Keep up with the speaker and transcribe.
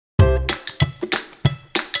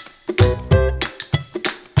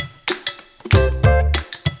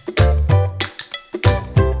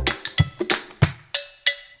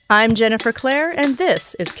I'm Jennifer Clare, and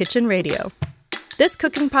this is Kitchen Radio. This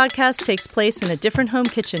cooking podcast takes place in a different home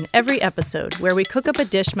kitchen every episode, where we cook up a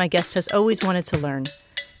dish my guest has always wanted to learn.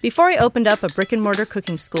 Before I opened up a brick-and-mortar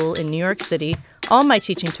cooking school in New York City, all my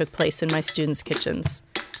teaching took place in my students' kitchens.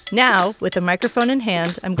 Now, with a microphone in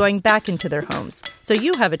hand, I'm going back into their homes, so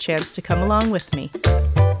you have a chance to come along with me.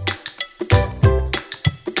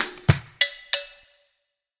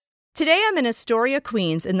 Today I'm in Astoria,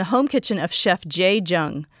 Queens, in the home kitchen of Chef Jae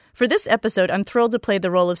Jung. For this episode, I'm thrilled to play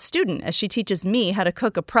the role of student as she teaches me how to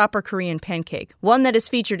cook a proper Korean pancake, one that is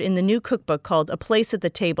featured in the new cookbook called A Place at the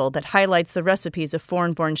Table that highlights the recipes of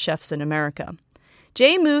foreign-born chefs in America.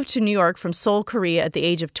 Jae moved to New York from Seoul, Korea at the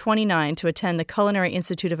age of 29 to attend the Culinary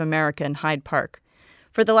Institute of America in Hyde Park.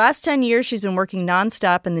 For the last 10 years, she's been working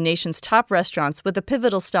nonstop in the nation's top restaurants with a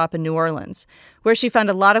pivotal stop in New Orleans, where she found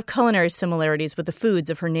a lot of culinary similarities with the foods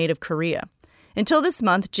of her native Korea. Until this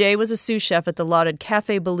month, Jae was a sous chef at the lauded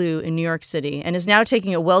Café Baloo in New York City and is now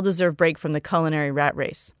taking a well-deserved break from the culinary rat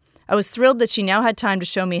race. I was thrilled that she now had time to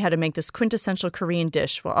show me how to make this quintessential Korean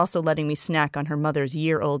dish while also letting me snack on her mother's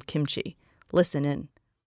year-old kimchi. Listen in.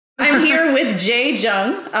 I'm here with Jae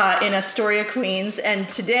Jung in Astoria, Queens, and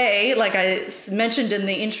today, like I mentioned in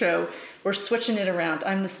the intro, we're switching it around.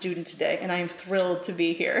 I'm the student today, and I am thrilled to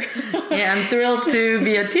be here. Yeah, I'm thrilled to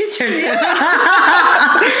be a teacher too.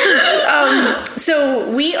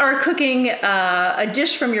 So we are cooking a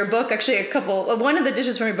dish from your book, actually one of the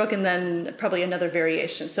dishes from your book, and then probably another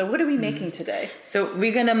variation. So what are we making today? So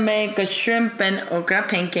we're gonna make a shrimp and okra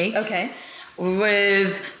pancakes. Okay.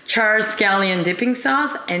 With charred scallion dipping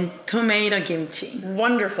sauce and tomato kimchi.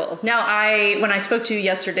 Wonderful. Now, when I spoke to you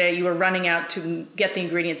yesterday, you were running out to get the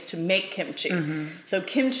ingredients to make kimchi. Mm-hmm. So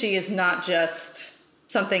kimchi is not just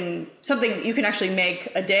something you can actually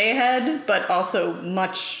make a day ahead, but also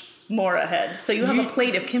much more ahead. So you have a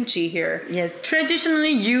plate of kimchi here. Yes,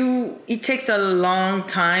 traditionally it takes a long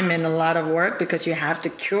time and a lot of work because you have to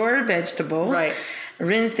cure vegetables. Right.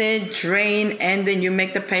 Rinse it, drain, and then you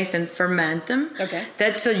make the paste and ferment them. Okay.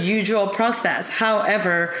 That's a usual process.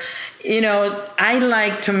 However, I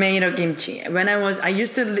like tomato kimchi. I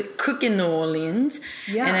used to cook in New Orleans.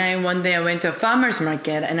 Yeah. And one day I went to a farmer's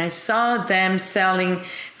market and I saw them selling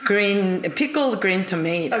pickled green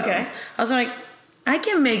tomato. Okay. I was like, I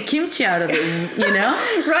can make kimchi out of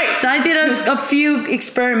it, Right. So I did a few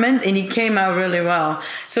experiments and it came out really well.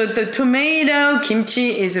 So the tomato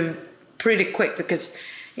kimchi is pretty quick because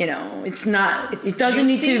it doesn't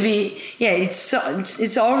need to be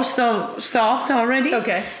it's also soft already.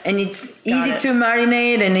 Okay. And it's easy to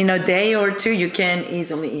marinate, and in a day or two you can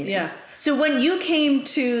easily eat it. Yeah. So when you came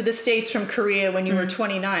to the States from Korea when you were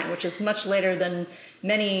 29, which is much later than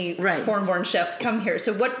many foreign-born chefs come here,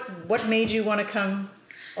 so what made you want to come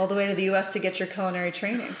all the way to the U.S. to get your culinary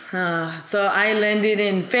training? So I landed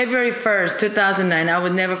in February 1st, 2009. I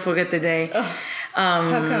would never forget the day. Oh.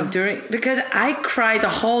 How come? Because I cried the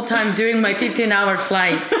whole time during my 15-hour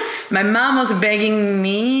flight. My mom was begging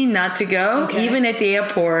me not to go, even at the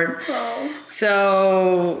airport. Oh.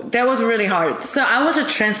 So that was really hard. So I was a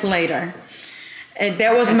translator. And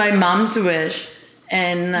that was my mom's wish.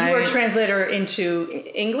 And you were a translator into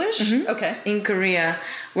English? Mm-hmm. Okay. In Korea.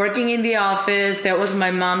 Working in the office, that was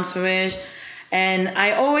my mom's wish. And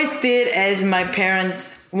I always did as my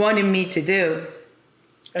parents wanted me to do.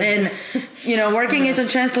 And, working as a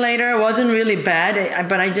translator wasn't really bad,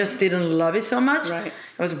 but I just didn't love it so much. Right. It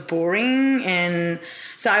was boring. And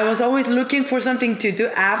so I was always looking for something to do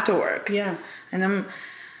after work. Yeah. And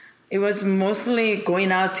it was mostly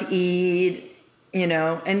going out to eat,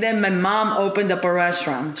 and then my mom opened up a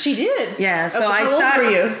restaurant. She did? Yeah. So How old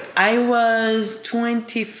were you? I was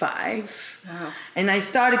 25. Wow. And I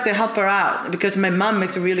started to help her out because my mom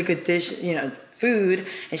makes a really good dish, food,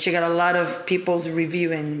 and she got a lot of people's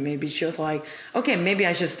review, and maybe she was like, okay, maybe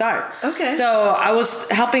I should start. Okay. So I was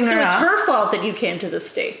helping her out. So it's her fault that you came to the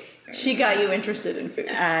States. She got you interested in food.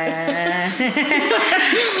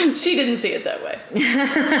 She didn't see it that way.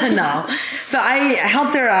 No. So I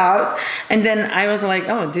helped her out, and then I was like,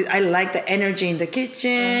 I like the energy in the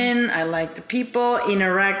kitchen. I like the people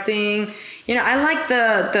interacting. I like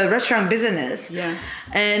the restaurant business. Yeah.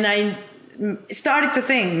 And I started to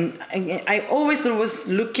think, I always was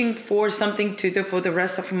looking for something to do for the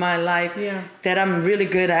rest of my life that I'm really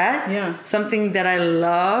good at, something that I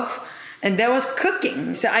love, and that was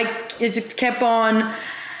cooking. So I just kept on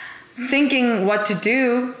thinking what to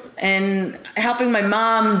do, and helping my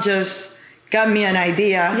mom just got me an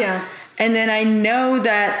idea. Yeah. And then I know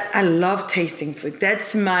that I love tasting food.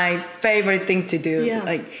 That's my favorite thing to do. Yeah.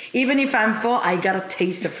 Like, even if I'm full, I gotta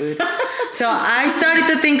taste the food. So I started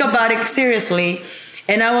to think about it seriously.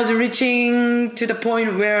 And I was reaching to the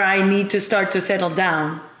point where I need to start to settle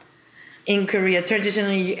down. In Korea,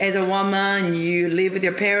 traditionally, as a woman, you live with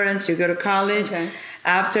your parents, you go to college. Okay.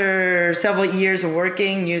 After several years of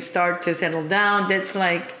working, you start to settle down. That's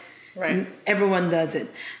like, right. Everyone does it.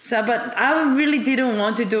 So, but I really didn't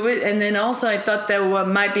want to do it. And then also I thought that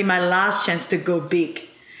might be my last chance to go big.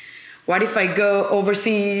 What if I go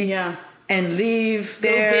overseas and live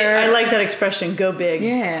there? Go big. I like that expression, go big.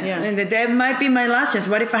 Yeah. And that might be my last chance.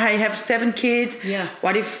 What if I have 7 kids? Yeah.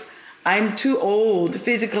 What if I'm too old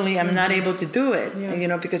physically, I'm not able to do it,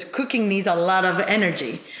 because cooking needs a lot of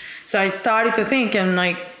energy. So I started to think, I'm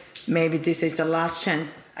like, maybe this is the last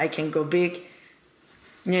chance I can go big,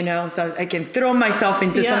 so I can throw myself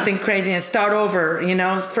into something crazy and start over,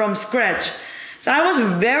 from scratch. So I was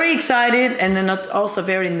very excited and then also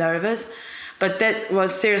very nervous. But that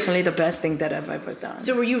was seriously the best thing that I've ever done.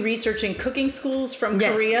 So were you researching cooking schools from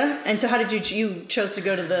Korea? And so how did you chose to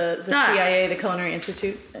go to the CIA, the Culinary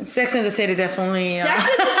Institute? Sex and the City definitely. Sex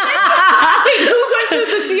and the City? Who went to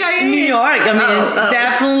the CIA? New York. I mean,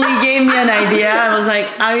 definitely gave me an idea. I was like,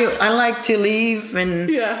 I like to leave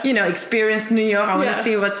and, experience New York. I want to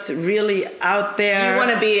see what's really out there. You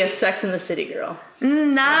want to be a Sex and the City girl?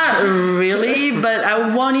 Not really, but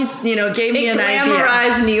I wanted, gave me an idea. It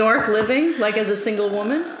glamorized New York living, like as a single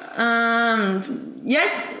woman?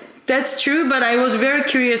 Yes, that's true, but I was very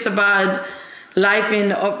curious about life in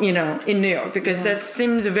New York, because that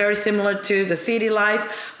seems very similar to the city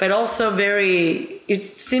life, but also it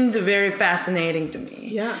seemed very fascinating to me.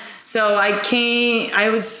 Yeah. So I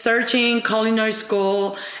was searching culinary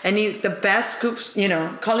school, and the best schools,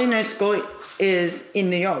 culinary school is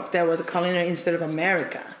in New York. There was a Culinary Institute of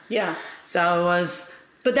America. Yeah. So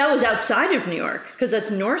But that was outside of New York, because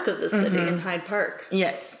that's north of the city in Hyde Park.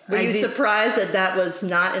 Yes. Were you surprised that was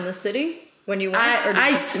not in the city when you went? When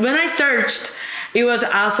I searched, it was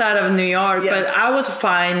outside of New York, but I was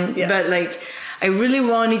fine. Yeah. But I really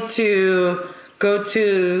wanted to go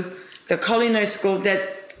to the culinary school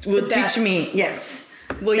that would teach me. Yes.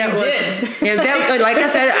 Well, you did. Like I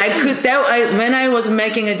said, when I was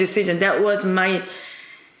making a decision, that was my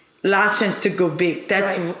last chance to go big.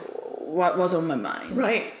 That's what was on my mind.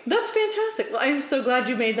 Right. That's fantastic. Well, I'm so glad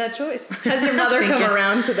you made that choice. Has your mother come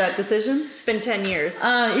around to that decision? It's been 10 years.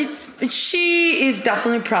 She is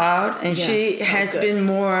definitely proud, and she has been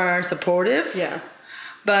more supportive. Yeah.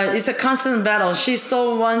 But it's a constant battle. She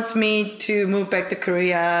still wants me to move back to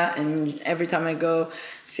Korea, and every time I go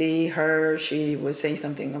see her, she would say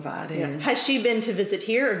something about it. Yeah. Has she been to visit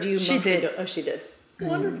here, or do you mostly did. Oh, she did.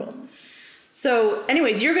 Wonderful. So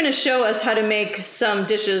anyways, you're going to show us how to make some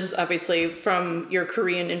dishes, obviously, from your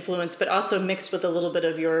Korean influence, but also mixed with a little bit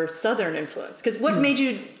of your Southern influence. Because what made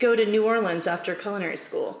you go to New Orleans after culinary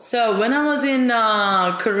school? So when I was in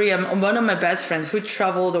Korea, one of my best friends who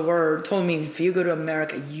traveled the world told me, if you go to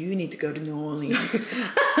America, you need to go to New Orleans.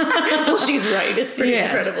 Well, she's right. It's pretty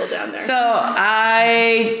incredible down there. So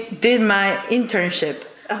I did my internship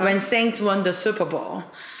when Saints won the Super Bowl.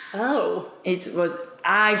 Oh.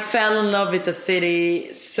 I fell in love with the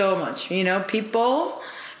city so much. People,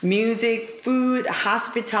 music, food,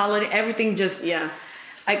 hospitality, everything just... Yeah.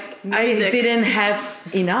 I didn't have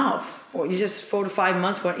enough. Just 4 to 5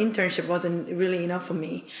 months for internship wasn't really enough for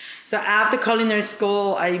me. So after culinary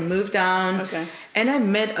school, I moved down. Okay. And I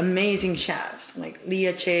met amazing chefs like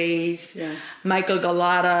Leah Chase, Michael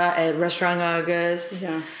Galata at Restaurant August,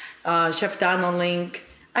 Chef Donald Link.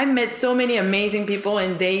 I met so many amazing people,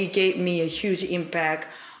 and they gave me a huge impact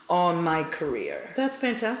on my career. That's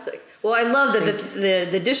fantastic. Well, I love that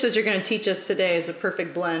the dish that you're going to teach us today is a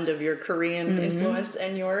perfect blend of your Korean influence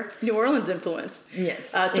and your New Orleans influence.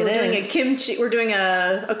 Yes, so we're doing a kimchi. We're doing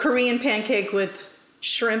a Korean pancake with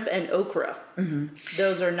shrimp and okra.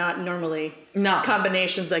 Those are not normally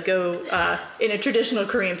combinations that go in a traditional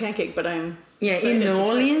Korean pancake, but I'm in New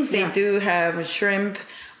Orleans they do have shrimp,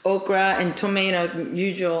 okra, and tomato,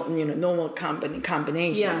 usual, normal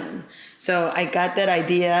combination. Yeah. So I got that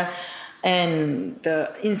idea and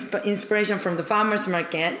the inspiration from the farmer's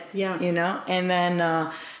market, and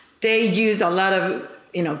then they used a lot of,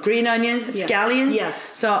 green onions, scallions.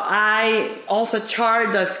 Yes. So I also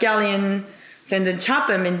charred the scallions and then chop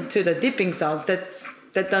them into the dipping sauce.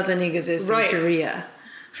 That doesn't exist in Korea.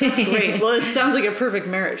 That's great. Well, it sounds like a perfect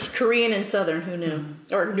marriage. Korean and Southern, who knew?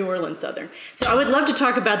 Or New Orleans Southern. So I would love to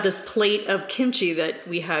talk about this plate of kimchi that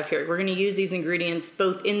we have here. We're going to use these ingredients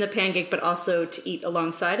both in the pancake, but also to eat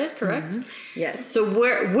alongside it, correct? Yes. So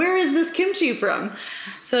where is this kimchi from?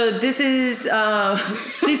 So this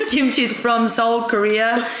kimchi is from Seoul,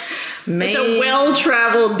 Korea. It's a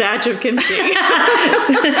well-traveled batch of kimchi.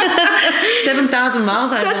 7,000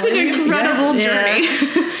 miles. That's an incredible journey.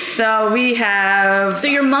 So we have... So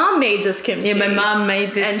your mom made this kimchi. Yeah, my mom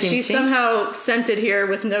made this kimchi. And she somehow sent it here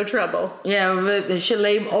with no trouble. Yeah, but she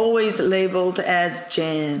always labels as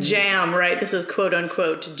jam. Jam, right. This is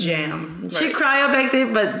quote-unquote jam. Right. She cryobags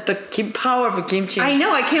it, but the power of a kimchi... I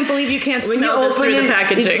know. I can't believe you can't smell this through the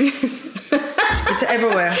packaging. It's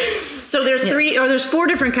everywhere. So there's 4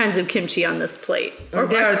 different kinds of kimchi on this plate.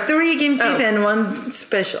 There are 3 kimchis and 1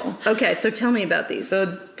 special. Okay, so tell me about these.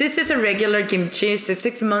 So this is a regular kimchi. It's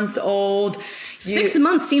 6 months old. 6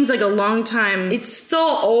 months seems like a long time. It's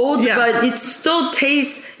still old, but it still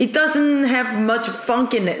tastes. It doesn't have much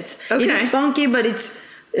funkiness. Okay. It is funky, but it's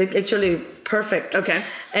actually perfect. Okay.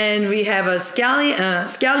 And we have a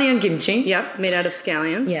scallion kimchi. Yep, made out of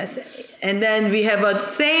scallions. Yes. And then we have a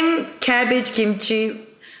same cabbage kimchi,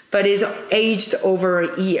 but is aged over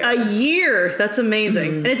a year. A year? That's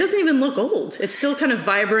amazing. And it doesn't even look old. It's still kind of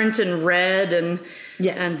vibrant and red and...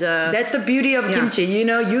 Yes, and that's the beauty of kimchi. You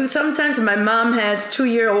know, sometimes my mom has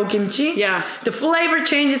 2-year-old kimchi. Yeah. The flavor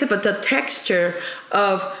changes, but the texture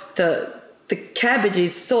of the cabbage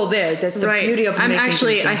is still there. That's the beauty of making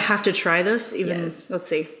kimchi. I have to try this. Let's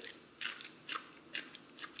see.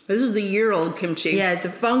 This is the year-old kimchi. Yeah, it's a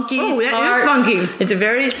funky. Oh, that is funky. It's a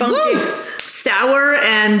very funky. Woo! Sour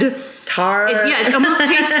and tart. It almost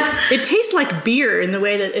tastes like beer in the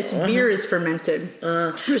way that beer is fermented.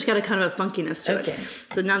 There's got a kind of a funkiness to it.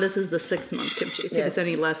 So now this is the 6-month kimchi. See if it's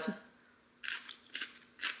any less.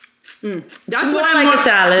 That's what I'm like a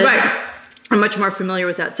salad. Right. I'm much more familiar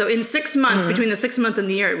with that. So in 6 months, between the 6th month and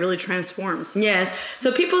the year, it really transforms. Yes.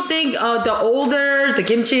 So people think, the older the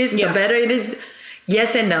kimchi is, the better it is.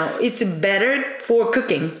 Yes and no. It's better for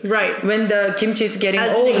cooking. Right. When the kimchi is getting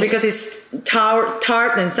old because it's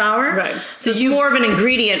tart and sour. Right. So it's more of an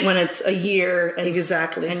ingredient when it's a year.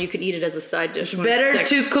 Exactly. And you could eat it as a side dish. It's better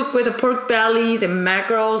to cook with the pork bellies and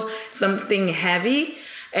mackerels, something heavy.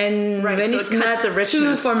 And when it's not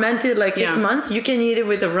too fermented, like 6 months, you can eat it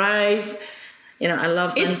with the rice. You know, I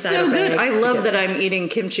love It's so good. I love that I'm eating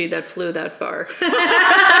kimchi that flew that far.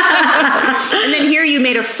 And then here you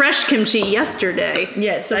made a fresh kimchi yesterday.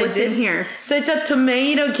 Yes, so what's in here? So it's a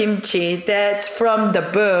tomato kimchi that's from the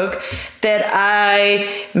book that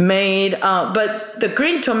I made. But the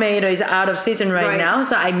green tomato is out of season right now,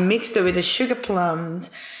 so I mixed it with the sugar plums.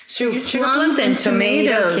 Sugar plums and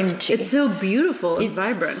tomato kimchi. It's so beautiful and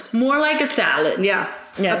vibrant. More like a salad. Yeah.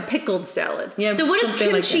 A pickled salad. Yeah, so what does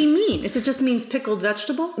kimchi mean? Is it just means pickled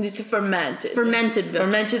vegetable? It's fermented. Fermented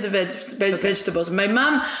vegetables. My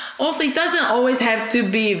mom also, it doesn't always have to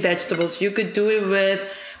be vegetables. You could do it with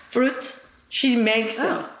fruits. She makes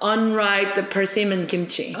unripe persimmon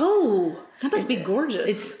kimchi. Oh, that must be gorgeous.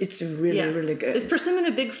 It's really good. Is persimmon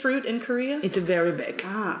a big fruit in Korea? It's very big.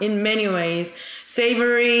 In many ways.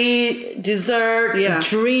 Savory, dessert,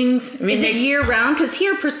 drinks. Is it year round? Because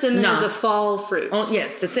here persimmon is a fall fruit. Oh, yeah,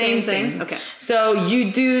 it's the same thing. Okay. So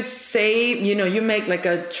you do save, you make like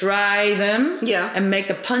dry them. Yeah. And make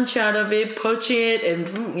the punch out of it, poach it,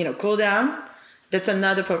 and, cool down. That's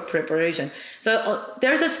another preparation. So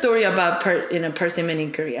there's a story about persimmon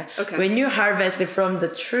in Korea. Okay. When you harvest it from the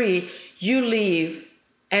tree, you leave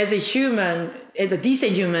as a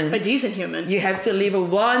decent human. A decent human. You have to leave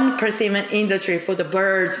 1 persimmon in the tree for the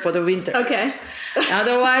birds for the winter. Okay.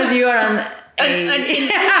 Otherwise, you are an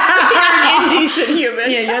indecent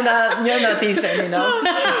human. Yeah, you're not decent,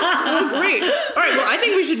 Oh, great. All right, well, I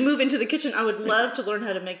think we should move into the kitchen. I would love to learn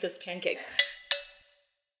how to make this pancake.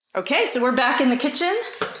 Okay, so we're back in the kitchen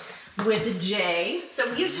with Jay. So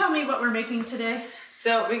will you tell me what we're making today?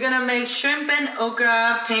 So we're gonna make shrimp and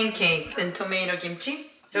okra pancakes and tomato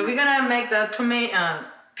kimchi. So we're gonna make the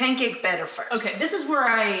pancake batter first. Okay, this is where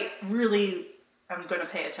I really am gonna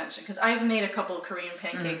pay attention because I've made a couple of Korean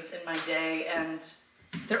pancakes in my day and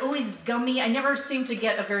they're always gummy. I never seem to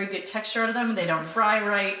get a very good texture out of them. They don't fry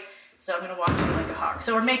right, so I'm gonna watch them like a hawk.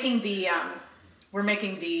 So we're making the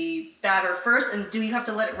batter first, and do you have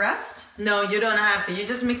to let it rest? No, you don't have to. You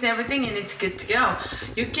just mix everything and it's good to go.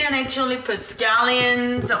 You can actually put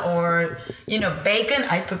scallions or, bacon.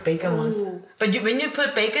 I put bacon once. But when you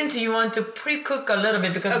put bacon, so you want to pre-cook a little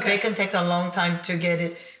bit because bacon takes a long time to get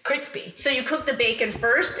it crispy. So you cook the bacon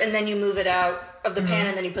first, and then you move it out of the pan,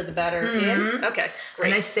 and then you put the batter in? Okay, great.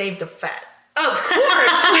 And I save the fat. Of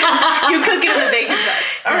course! You cook it in the bacon fat.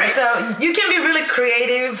 All right. So you can be really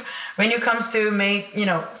creative when it comes to make,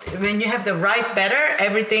 when you have the right batter,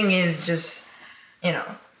 everything is just,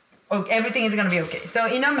 everything is going to be okay. So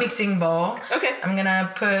in a mixing bowl, I'm going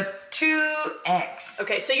to put 2 eggs.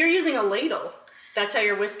 Okay, so you're using a ladle. That's how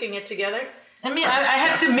you're whisking it together? I mean, I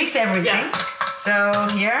have to mix everything. Yeah. So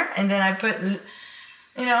here, and then I put,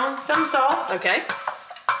 some salt. Okay.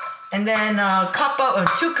 And then 2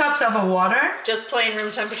 cups of water. Just plain room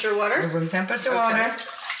temperature water? Room temperature water.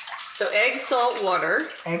 So egg, salt, water.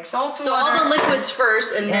 Egg, salt, water. So all the liquids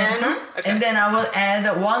first, and then... Okay. And then I will add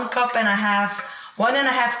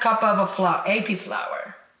 1.5 cup of flour, AP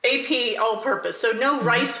flour. AP all-purpose, so no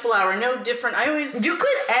rice flour, no different. You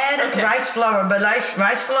could add rice flour, but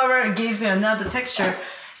rice flour gives you another texture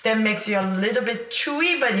that makes you a little bit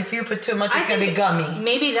chewy. But if you put too much, it's gonna be gummy.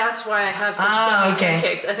 Maybe that's why I have such gummy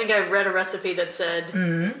pancakes. I think I read a recipe that said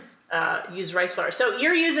use rice flour. So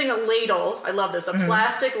you're using a ladle. I love this, a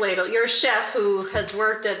plastic ladle. You're a chef who has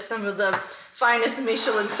worked at some of the finest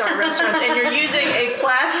Michelin star restaurants, and you're using a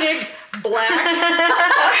plastic black ladle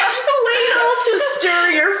to stir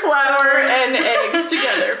your flour and eggs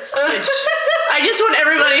together. Which I just want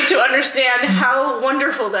everybody to understand how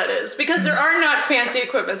wonderful that is, because there are not fancy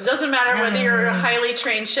equipment. It doesn't matter whether you're a highly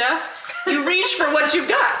trained chef. You reach for what you've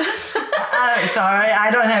got. Sorry,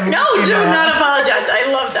 I don't have. No, do not apologize. I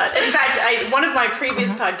love that. In fact, one of my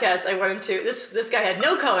previous podcasts, I went into this guy had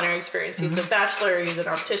no culinary experience. He's a bachelor. He's an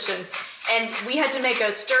optician. And we had to make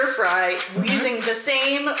a stir fry using the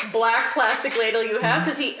same black plastic ladle you have,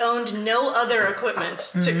 because he owned no other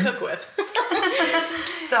equipment to cook with.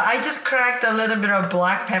 So I just cracked a little bit of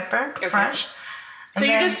black pepper, fresh. So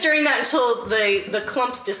you're just stirring that until the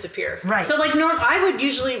clumps disappear. Right. So I would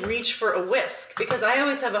usually reach for a whisk, because I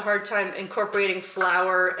always have a hard time incorporating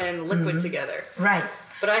flour and liquid together. Right.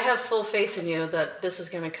 But I have full faith in you that this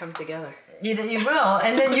is going to come together. You will.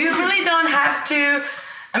 And then you really don't have to...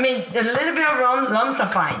 I mean, a little bit of lumps are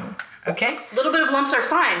fine, okay? A little bit of lumps are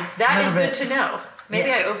fine. That is good to know. Maybe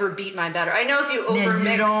I overbeat my batter. I know if you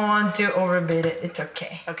overmix... You don't want to overbeat it. It's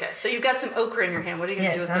okay. Okay, so you've got some okra in your hand. What are you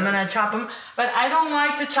going to do with those? Yes, I'm going to chop them. But I don't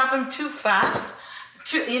like to chop them too fast.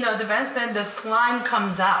 Then the slime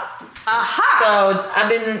comes out. Aha! So I've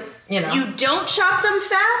been, You don't chop them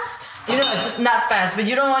fast? It's not fast, but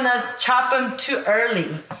you don't want to chop them too early.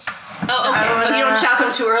 Oh, okay. You don't chop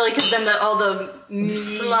them too early, because then all the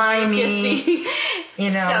slimy,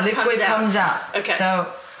 liquid comes out. Okay. So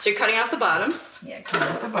you're cutting off the bottoms. Yeah, cutting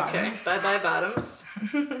off the bottoms. Okay. Bye-bye bottoms.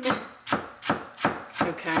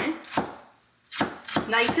 Okay.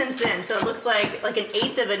 Nice and thin. So it looks like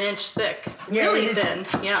 1/8 of an inch thick. Really thin.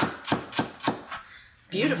 Yeah.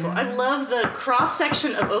 Beautiful. I love the cross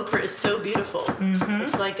section of okra. Is so beautiful.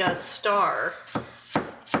 It's like a star.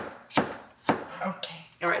 Okay.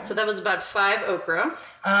 All right, so that was about 5 okra.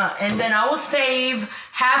 And then I will save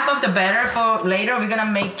half of the batter for later. We're gonna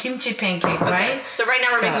make kimchi pancake, right? So right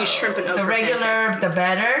now we're making shrimp and okra the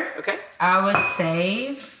batter. Okay. I will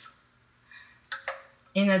save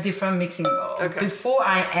in a different mixing bowl. Okay. Before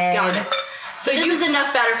I add. Got it. So this is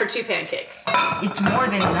enough batter for 2 pancakes. It's more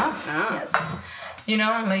than enough. Oh. Yes. You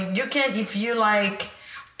can, if you like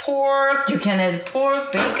pork, you can add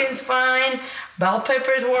pork. Bacon's fine. Bell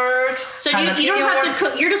peppers works. So you don't have to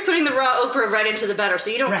cook. You're just putting the raw okra right into the batter. So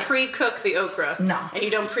you don't pre-cook the okra. No. And you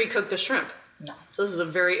don't pre-cook the shrimp. No. So this is a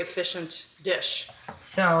very efficient dish.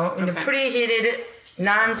 So in the preheated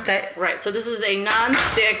non-stick. Right. So this is a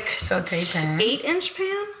non-stick saute pan. 8-inch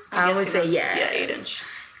pan. I would say yes. Yeah, 8-inch.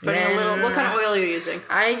 Putting a little. What kind of oil are you using?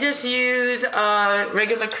 I just use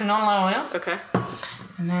regular canola oil. Okay.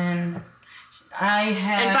 And then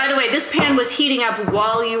And by the way, this pan was heating up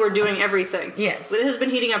while you were doing everything. Yes. It has been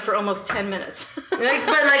heating up for almost 10 minutes. but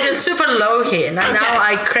a super low heat. Now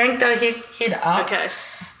I crank the heat up. Okay.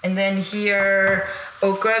 And then here,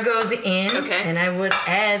 okra goes in. Okay. And I would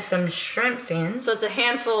add some shrimps in. So it's a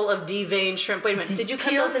handful of deveined shrimp. Wait a minute. Did you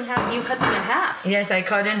cut those in half? You cut them in half. Yes, I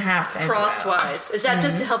cut in half. Crosswise. Is that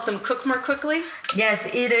just to help them cook more quickly? Yes,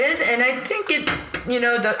 it is. And I think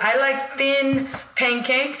I like thin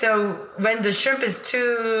pancakes. So when the shrimp is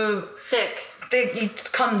too thick,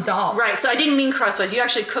 it comes off. Right. So I didn't mean crosswise. You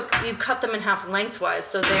actually cut them in half lengthwise.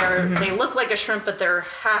 So they look like a shrimp, but they're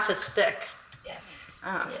half as thick. Yes.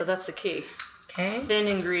 So that's the key. Okay. Thin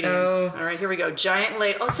ingredients. All right, here we go. Giant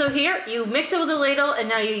ladle. Oh, so here you mix it with a ladle, and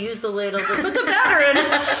now you use the ladle to put the batter in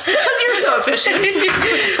because you're so efficient.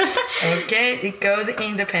 Okay, it goes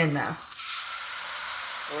in the pan now.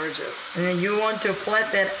 Gorgeous. And then you want to flat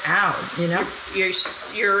that out,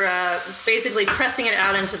 You're basically pressing it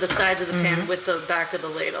out into the sides of the pan with the back of the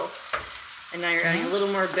ladle. And now you're adding a little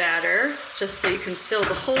more batter, just so you can fill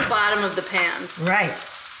the whole bottom of the pan. Right.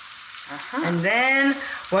 And then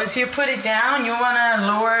once you put it down, you want to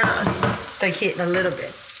lower the heat a little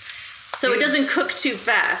bit. So it doesn't cook too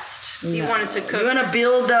fast. You want it to cook. You want to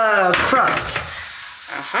build the crust.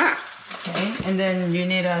 Okay. And then you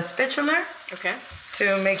need a spatula. Okay.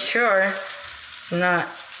 To make sure It's not.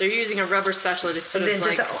 So you're using a rubber spatula to sort of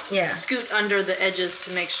like scoot under the edges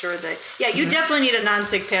to make sure that... Yeah, you definitely need a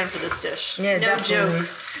nonstick pan for this dish. Yeah, no definitely. joke.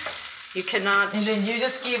 You cannot... And then you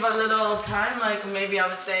just give a little time, like maybe I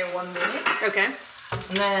would say 1 minute. Okay.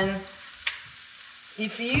 And then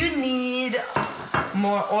if you need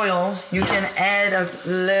more oil, you can add a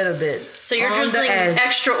little bit. So you're drizzling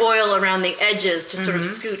extra oil around the edges to sort of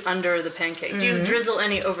scoot under the pancake. Do you drizzle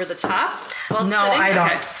any over the top while it's sitting? I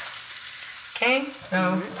don't. Okay,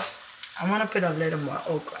 so I want to put a little more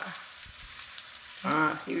okra.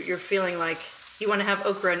 You're feeling like you want to have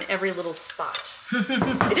okra in every little spot.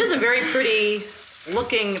 It is a very pretty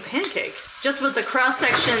looking pancake. Just with the cross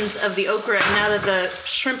sections of the okra, and now that the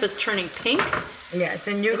shrimp is turning pink. Yes,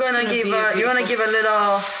 and you're gonna give a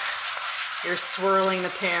little. You're swirling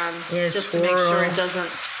the pan just swirl. to make sure it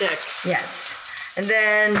doesn't stick. Yes. And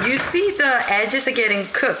then you see the edges are getting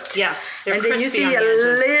cooked. Yeah, they're and then you crispy see on a the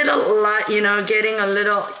edges. little light, getting a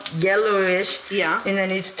little yellowish. Yeah. And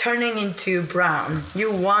then it's turning into brown.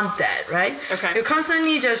 You want that, right? Okay. You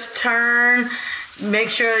constantly just turn, make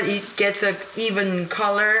sure it gets an even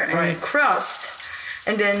color and crust.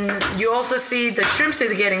 And then you also see the shrimps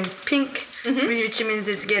is getting pink, which means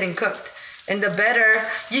it's getting cooked. And the better,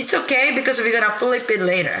 it's okay because we're gonna flip it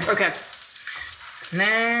later. Okay. And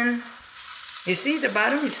then you see the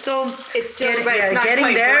bottom is still it's getting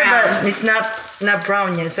quite there, brown. but it's not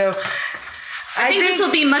brown yet. So I think this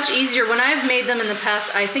will be much easier. When I've made them in the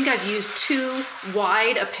past, I think I've used too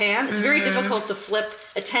wide a pan. It's very difficult to flip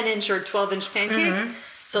a 10-inch or 12-inch pancake.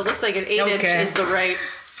 So it looks like an 8-inch is the right.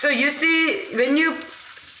 So you see, when you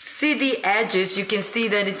see the edges, you can see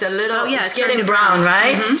that it's a little, it's getting brown,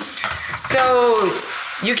 right? So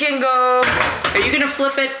you can go. Are you gonna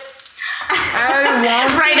flip it? I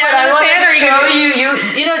want right to, out of the pan. Or show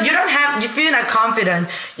you don't have. You feel not confident.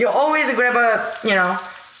 You always grab a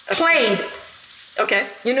plate. Okay.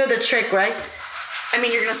 You know the trick, right? I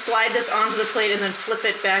mean, you're gonna slide this onto the plate and then flip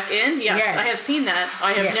it back in. Yes. I have seen that.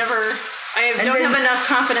 I have never. Don't have enough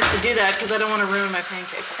confidence to do that because I don't want to ruin my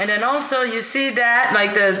pancake. And then also you see that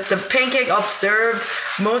like the pancake absorbed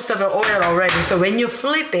most of the oil already. So when you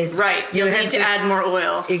flip it, you need to add more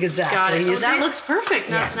oil. Exactly. Got it. That looks perfect.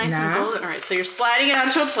 Now it's nice and golden. All right, so you're sliding it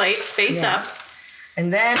onto a plate, face up.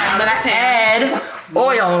 And then I'm gonna add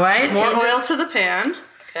oil, right? More oil to the pan.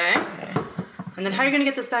 Okay. And then how are you gonna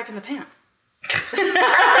get this back in the pan?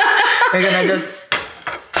 We're gonna just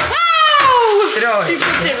throw it. She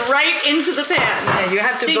puts it right into the pan. Yeah, you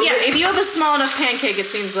have to. If you have a small enough pancake, it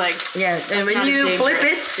seems like. Yeah, and when you flip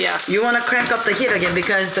it, you want to crank up the heat again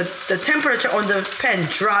because the temperature on the pan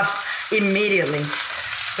drops immediately.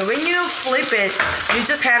 So when you flip it, you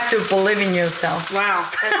just have to believe in yourself. Wow,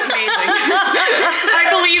 that's amazing. I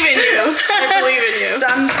believe in you. I believe in you. So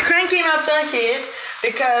I'm cranking up the heat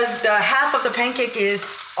because the half of the pancake is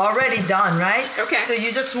already done, right? Okay. So you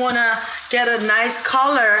just want to get a nice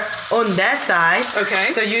color on that side.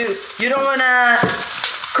 Okay. So you don't want to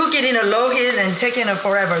cook it in a low heat and take it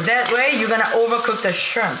forever. That way you're going to overcook the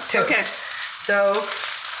shrimp too. Okay. So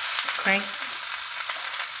crank.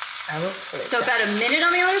 I will flip So about a minute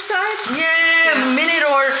on the other side? Yeah, a minute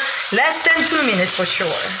or less than 2 minutes for sure.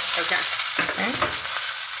 Okay.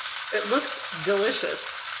 It looks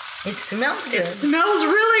delicious. It smells good. It smells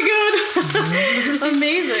really good.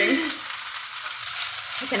 Amazing.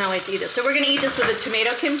 I cannot wait to eat this. So we're going to eat this with a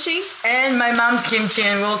tomato kimchi? And my mom's kimchi,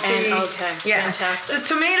 and we'll see. Fantastic. The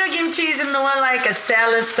tomato kimchi is more like a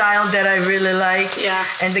salad style that I really like. Yeah.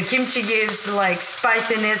 And the kimchi gives like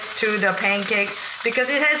spiciness to the pancake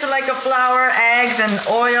because it has like a flour, eggs, and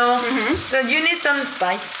oil. So you need some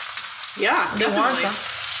spice. Yeah, You definitely. want some.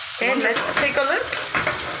 Okay, let's take a look.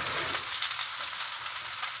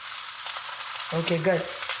 Okay, good.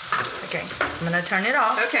 Okay, I'm gonna turn it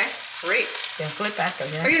off. Okay, great. Then flip back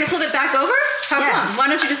again. Are you gonna flip it back over? How come? Why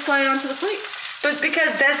don't you just slide it onto the plate? But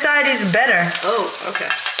because that side is better. Oh, okay.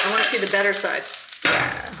 I want to see the better side.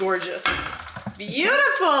 Yeah. Gorgeous.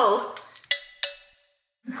 Beautiful.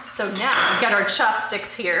 So now I've got our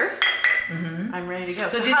chopsticks here. I'm ready to go.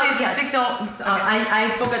 So this is 6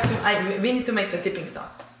 I forgot to. We need to make the dipping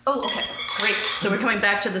sauce. Oh, okay. Great. So we're coming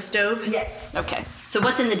back to the stove? Yes. Okay. So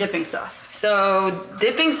what's in the dipping sauce? So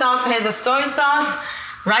dipping sauce has a soy sauce,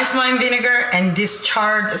 rice wine vinegar, and this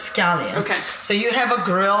charred scallion. Okay. So you have a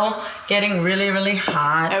grill getting really, really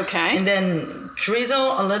hot. Okay. And then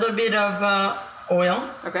drizzle a little bit of oil.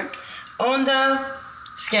 Okay. On the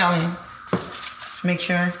scallion. Make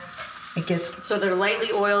sure it gets. So they're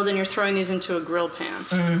lightly oiled, and you're throwing these into a grill pan.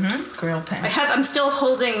 Grill pan. I'm still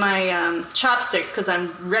holding my chopsticks because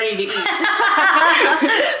I'm ready to eat,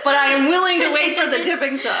 but I am willing to wait for the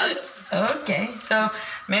dipping sauce. Okay, so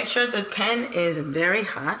Make sure the pan is very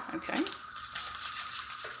hot. Okay.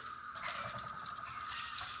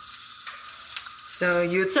 So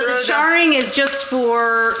the charring is just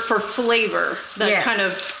for flavor. That kind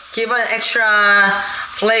of give an extra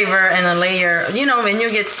flavor and a layer. You know, when you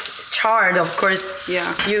get charred, of course, you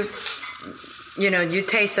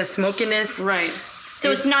taste the smokiness. Right.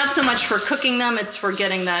 So it's not so much for cooking them; it's for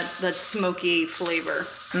getting that smoky flavor.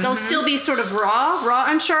 Mm-hmm. They'll still be sort of raw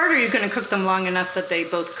and charred, or you're going to cook them long enough that they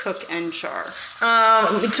both cook and char?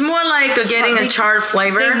 It's more like getting a charred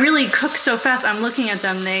flavor. They really cook so fast. I'm looking at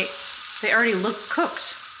them; they already look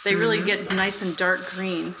cooked. They really get nice and dark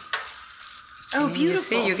green. Oh,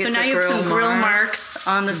 beautiful. You get so now you have some grill marks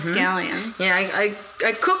on the scallions. Yeah, I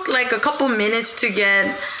cook like a couple minutes to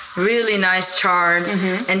get really nice charred,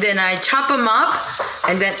 and then I chop them up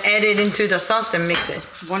and then add it into the sauce and mix it.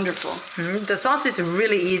 Wonderful. The sauce is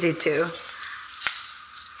really easy too.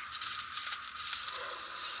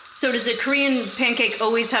 So does a Korean pancake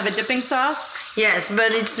always have a dipping sauce? Yes,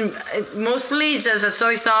 but it's mostly just a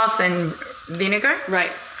soy sauce and vinegar.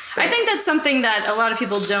 Right. I think that's something that a lot of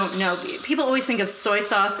people don't know. People always think of soy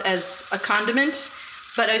sauce as a condiment,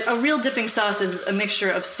 but a real dipping sauce is a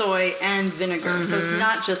mixture of soy and vinegar. So it's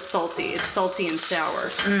not just salty; it's salty and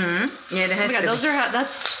sour. Yeah, it has to. Those are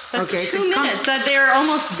that's okay, 2 minutes. That they're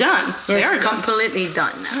almost done. Yeah, it's completely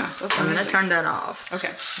done now. I'm gonna turn that off.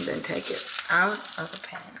 Okay. And then take it out of the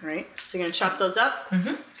pan. Great. So you're gonna chop those up.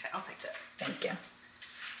 Okay, I'll take that. Thank you.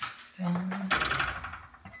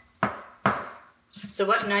 So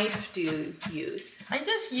what knife do you use? I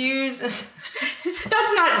just use...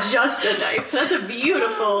 That's not just a knife. That's a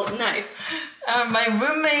beautiful knife. My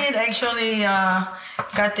roommate actually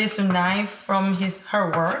got this knife from her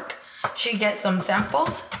work. She gets some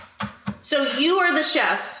samples. So you are the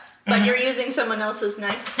chef, but you're using someone else's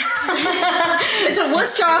knife? It's a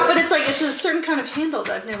Wustroff, but it's a certain kind of handle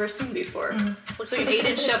that I've never seen before. Looks like an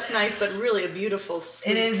 8-inch chef's knife, but really a beautiful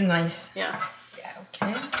sleeve. It is nice. Yeah. Yeah,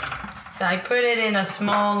 okay. So I put it in a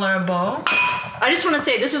smaller bowl. I just want to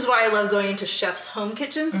say this is why I love going into chefs' home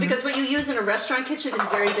kitchens, because what you use in a restaurant kitchen is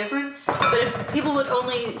very different. But if people would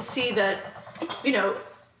only see that,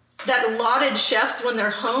 that lauded chefs when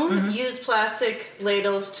they're home use plastic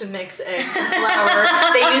ladles to mix eggs and flour.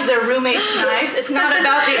 They use their roommates' knives. It's not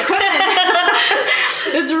about the equipment.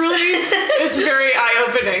 It's very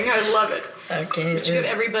eye-opening. I love it. Okay. To give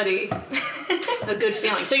everybody a good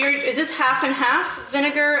feeling. So is this half and half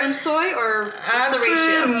vinegar and soy, or what's the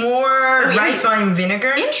ratio? More rice wine vinegar.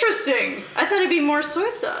 Interesting. I thought it'd be more soy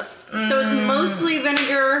sauce. So it's mostly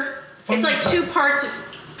vinegar. It's like 2 parts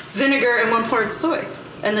vinegar and 1 part soy.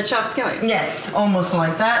 And the chopped scallion. Yes, almost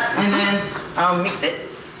like that. And then I'll mix it.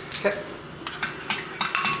 Okay.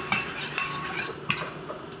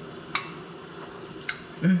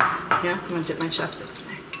 Yeah, I'm gonna dip my chopsticks in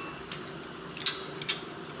there.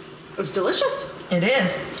 It's delicious. It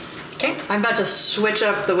is. Okay. I'm about to switch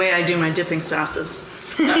up the way I do my dipping sauces.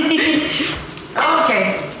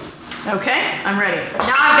 Okay. Okay, I'm ready.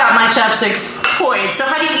 Now I've got my chopsticks poised. So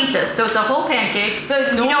how do you eat this? So it's a whole pancake. So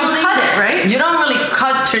you don't cut it, right? You don't really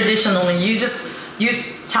cut traditionally. You just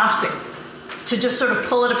use chopsticks. To just sort of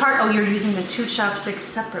pull it apart? Oh, you're using the 2 chopsticks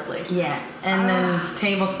separately. Yeah, and then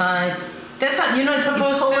table side. That's how, it's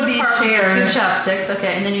supposed to be apart shared. With 2 chopsticks,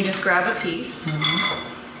 okay, and then you just grab a piece.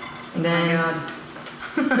 And then... Oh my God.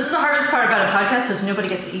 This is the hardest part about a podcast is nobody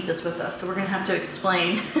gets to eat this with us, so we're going to have to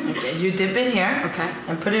explain. Okay, you dip it here. Okay.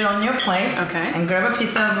 And put it on your plate. Okay. And grab a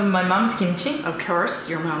piece of my mom's kimchi. Of course,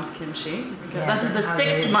 your mom's kimchi. Yeah, that's the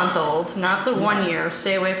 6-month-old, not the 1 year.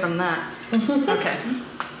 Stay away from that. Okay.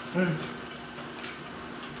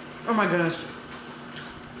 Oh my goodness.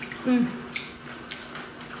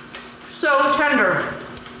 So tender.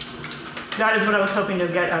 That is what I was hoping to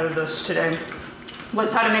get out of this today.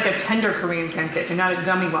 Was how to make a tender Korean pancake and not a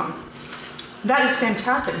gummy one. That is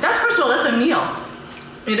fantastic. First of all, that's a meal.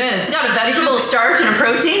 It is. It's got a vegetable, starch, and a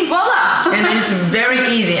protein. Voila! And it's very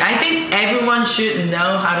easy. I think everyone should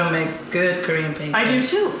know how to make good Korean pancakes. I do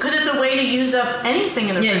too, because it's a way to use up anything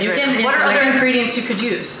in the refrigerator. You can. What are other ingredients you could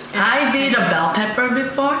use? I did a bell pepper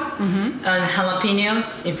before, and jalapenos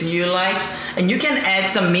if you like, and you can add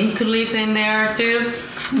some mint leaves in there too.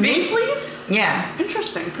 Mint leaves? Yeah.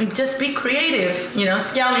 Interesting. Just be creative.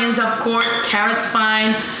 Scallions, of course, carrots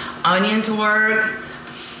fine, onions work.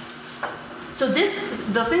 So the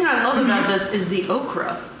thing I love about this is the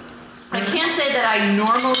okra. I can't say that I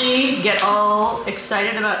normally get all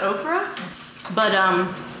excited about okra, but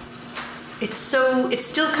it's still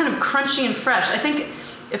kind of crunchy and fresh. I think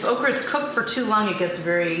If okra is cooked for too long, it gets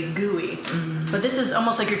very gooey. Mm-hmm. But this is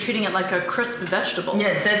almost like you're treating it like a crisp vegetable.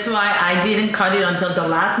 Yes, that's why I didn't cut it until the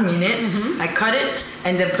last minute. Mm-hmm. I cut it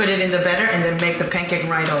and then put it in the batter and then make the pancake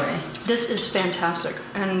right away. This is fantastic.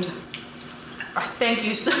 And I thank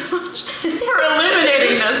you so much for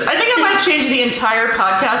eliminating this. I think I might change the entire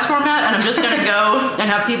podcast format, and I'm just going to go and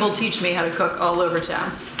have people teach me how to cook all over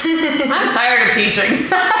town. I'm tired of teaching.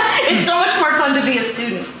 It's so much more fun to be a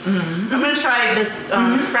student. Mm-hmm. I'm going to try this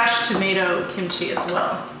fresh tomato kimchi as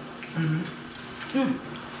well. Mm-hmm. Mm.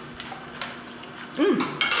 Mm.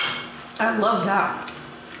 I love that.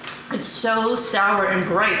 It's so sour and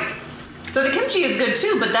bright. So the kimchi is good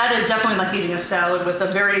too, but that is definitely like eating a salad with a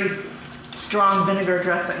very strong vinegar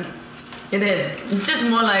dressing. It is. It's just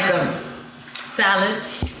more like a salad.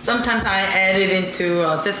 Sometimes I add it into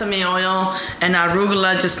sesame oil and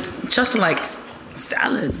arugula, just like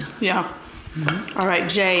salad. Yeah. Mm-hmm. All right,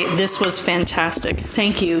 Jay, this was fantastic.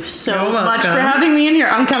 Thank you so much for having me in here.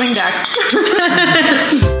 I'm coming back.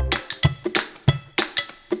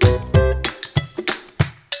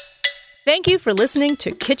 Thank you for listening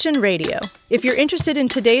to Kitchen Radio. If you're interested in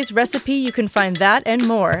today's recipe, you can find that and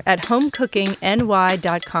more at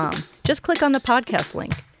homecookingny.com. Just click on the podcast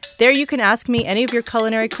link. There you can ask me any of your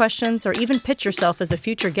culinary questions or even pitch yourself as a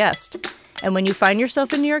future guest. And when you find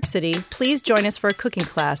yourself in New York City, please join us for a cooking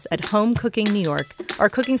class at Home Cooking New York, our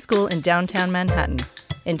cooking school in downtown Manhattan.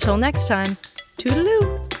 Until next time,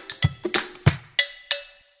 toodaloo!